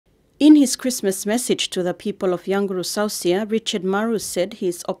In his Christmas message to the people of Yangoru-Saussia, Richard Maru said he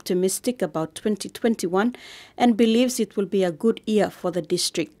is optimistic about 2021 and believes it will be a good year for the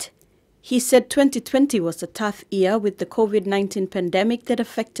district. He said 2020 was a tough year with the COVID-19 pandemic that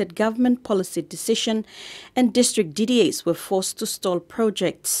affected government policy decision and district DDAs were forced to stall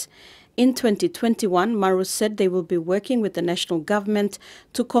projects. In 2021, Maru said they will be working with the national government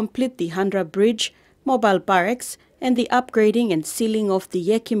to complete the Handra Bridge, mobile barracks, and the upgrading and sealing of the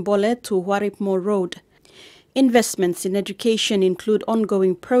Yekimbole to Waripmo Road. Investments in education include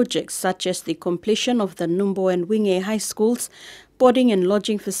ongoing projects such as the completion of the Numbo and Winge High Schools, boarding and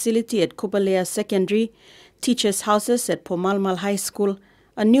lodging facility at Kubalea Secondary, teachers' houses at Pomalmal High School,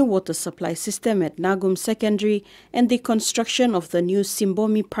 a new water supply system at Nagum Secondary, and the construction of the new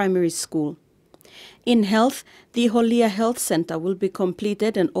Simbomi Primary School. In health, the Holia Health Center will be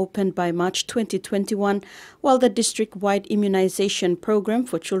completed and opened by March 2021, while the district-wide immunization program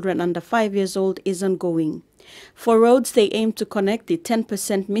for children under 5 years old is ongoing. For roads, they aim to connect the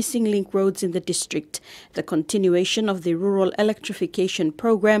 10% missing link roads in the district, the continuation of the rural electrification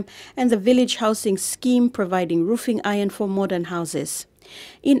program, and the village housing scheme providing roofing iron for modern houses.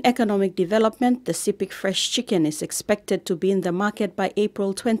 In economic development, the Sipik fresh chicken is expected to be in the market by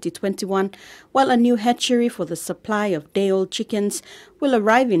April 2021, while a new hatchery for the supply of day-old chickens will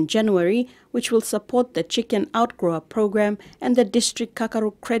arrive in January, which will support the chicken outgrower program and the district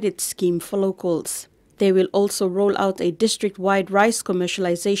Kakaru credit scheme for locals. They will also roll out a district-wide rice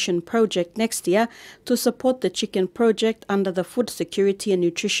commercialization project next year to support the chicken project under the Food Security and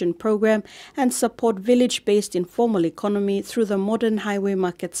Nutrition Program and support village-based informal economy through the Modern Highway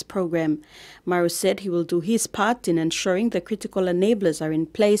Markets Program. Maru said he will do his part in ensuring the critical enablers are in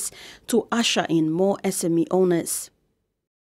place to usher in more SME owners.